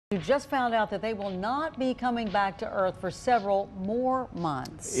who just found out that they will not be coming back to Earth for several more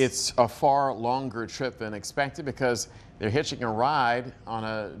months. It's a far longer trip than expected because they're hitching a ride on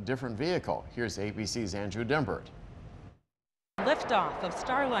a different vehicle. Here's ABC's Andrew Dimbert. Liftoff of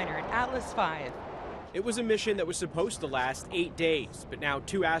Starliner and Atlas V. It was a mission that was supposed to last 8 days, but now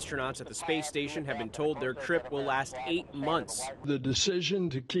 2 astronauts at the space station have been told their trip will last 8 months. The decision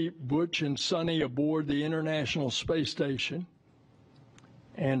to keep Butch and Sonny aboard the International Space Station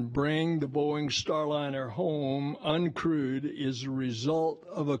and bring the Boeing Starliner home uncrewed is a result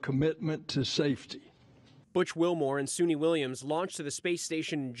of a commitment to safety. Butch Wilmore and Suni Williams launched to the space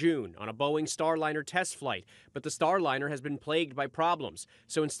station in June on a Boeing Starliner test flight, but the Starliner has been plagued by problems.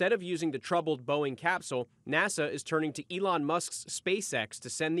 So instead of using the troubled Boeing capsule, NASA is turning to Elon Musk's SpaceX to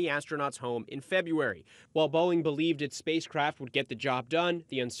send the astronauts home in February. While Boeing believed its spacecraft would get the job done,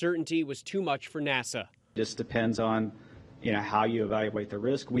 the uncertainty was too much for NASA. This depends on how you evaluate the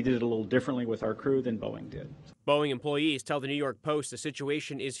risk. We did it a little differently with our crew than Boeing did. Boeing employees tell the New York Post the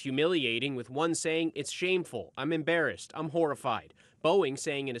situation is humiliating, with one saying, "It's shameful, I'm embarrassed, I'm horrified." Boeing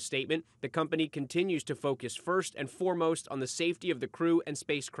saying in a statement, the company continues to focus first and foremost on the safety of the crew and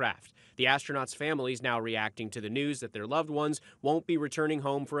spacecraft. The astronauts' families now reacting to the news that their loved ones won't be returning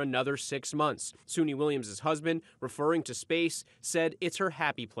home for another 6 months. Suni Williams' husband, referring to space, said it's her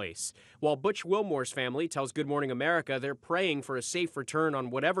happy place. While Butch Wilmore's family tells Good Morning America they're praying for a safe return on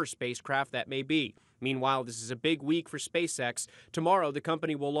whatever spacecraft that may be. Meanwhile, this is a big week for SpaceX. Tomorrow, the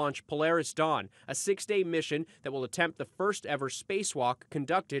company will launch Polaris Dawn, a 6-day mission that will attempt the first ever spacewalk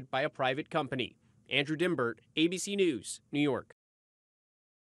conducted by a private company. Andrew Dimbert, ABC News, New York.